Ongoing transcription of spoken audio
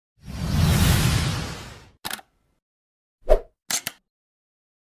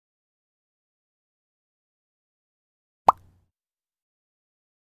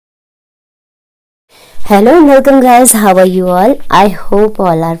Hello and welcome guys, how are you all? I hope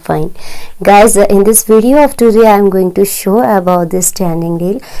all are fine. Guys, in this video of today I am going to show about this trending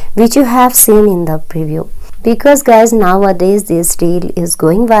reel which you have seen in the preview. Because guys, nowadays this reel is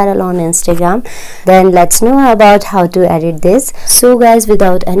going viral on Instagram. Then let's know about how to edit this. So guys,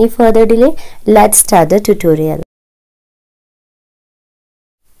 without any further delay, let's start the tutorial.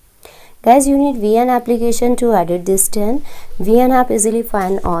 Guys, you need VN application to edit this trend. VN app easily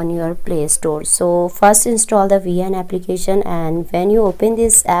find on your Play Store. So first install the VN application, and when you open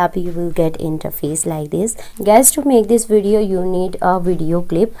this app you will get interface like this. Guys, to make this video you need a video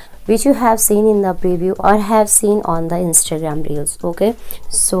clip which you have seen in the preview or have seen on the Instagram reels. Okay,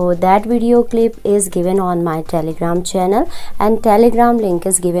 so that video clip is given on my Telegram channel and Telegram link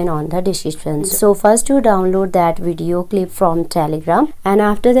is given on the description. So first you download that video clip from Telegram, and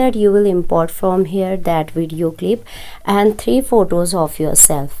after that you will import from here that video clip and 3 photos of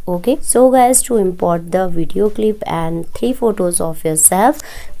yourself. Okay, so guys, to import the video clip and 3 photos of yourself,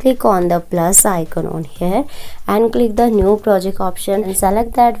 click on the plus icon on here and click the new project option and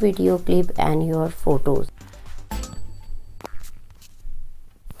select that video clip and your photos.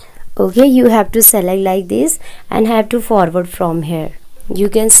 Okay, you have to select like this and have to forward from here. You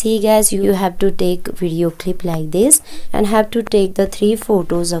can see guys, you have to take video clip like this and have to take the 3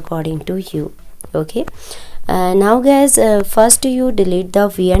 photos according to you. Okay, now guys, first you delete the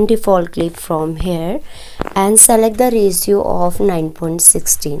VN default clip from here and select the ratio of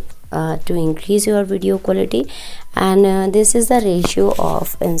 9.16 to increase your video quality, and this is the ratio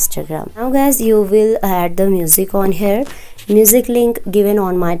of Instagram. Now guys, you will add the music on here. Music link given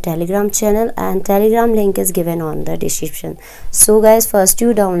on my Telegram channel and Telegram link is given on the description. So guys, first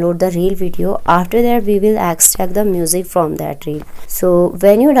you download the reel video. After that we will extract the music from that reel. So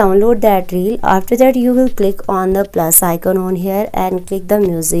when you download that reel, after that you will click on the plus icon on here and click the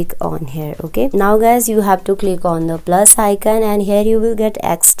music on here. Okay, now guys, you have to click on the plus icon and here you will get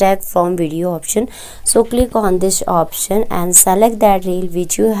extract from video option. So click on this option and select that reel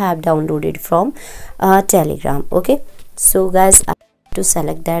which you have downloaded from Telegram. Okay, so guys, I have to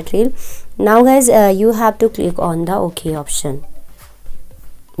select that reel. Now guys, you have to click on the OK option.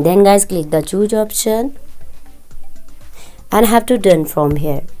 Then guys, click the choose option and have to done from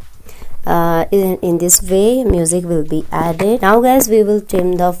here. In this way music will be added. Now guys, we will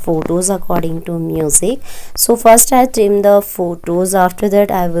trim the photos according to music. So first I trim the photos, after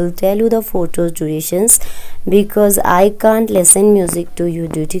that I will tell you the photos durations because I can't listen music to you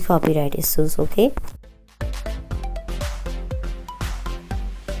due to copyright issues. Okay,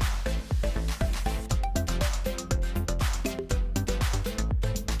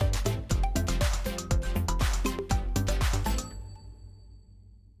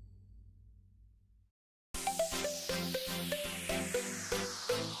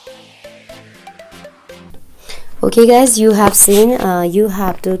 okay guys, you have seen you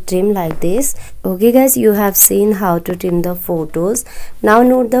have to trim like this. Okay guys, you have seen how to trim the photos. Now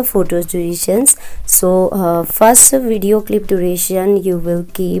note the photos durations. So first video clip duration you will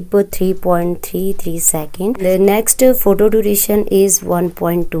keep 3.33 seconds. The next photo duration is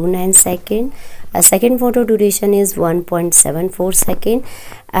 1.29 seconds. A second photo duration is 1.74 seconds,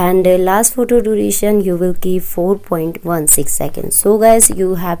 and last photo duration you will keep 4.16 seconds. So guys,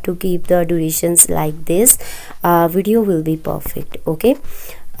 you have to keep the durations like this. Video will be perfect. Okay,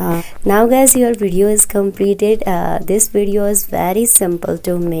 now guys, your video is completed. This video is very simple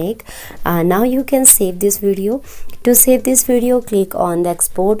to make. Now you can save this video. To save this video, click on the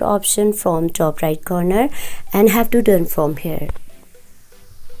export option from top right corner and have to done from here.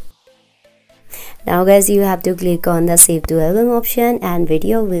 Now guys, you have to click on the save to album option and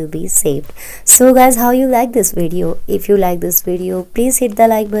video will be saved. So guys, how you like this video? If you like this video, please hit the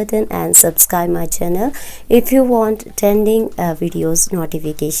like button and subscribe my channel if you want trending videos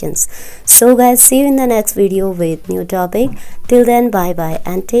notifications. So guys, see you in the next video with new topic. Till then, bye bye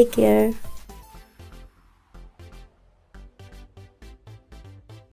and take care.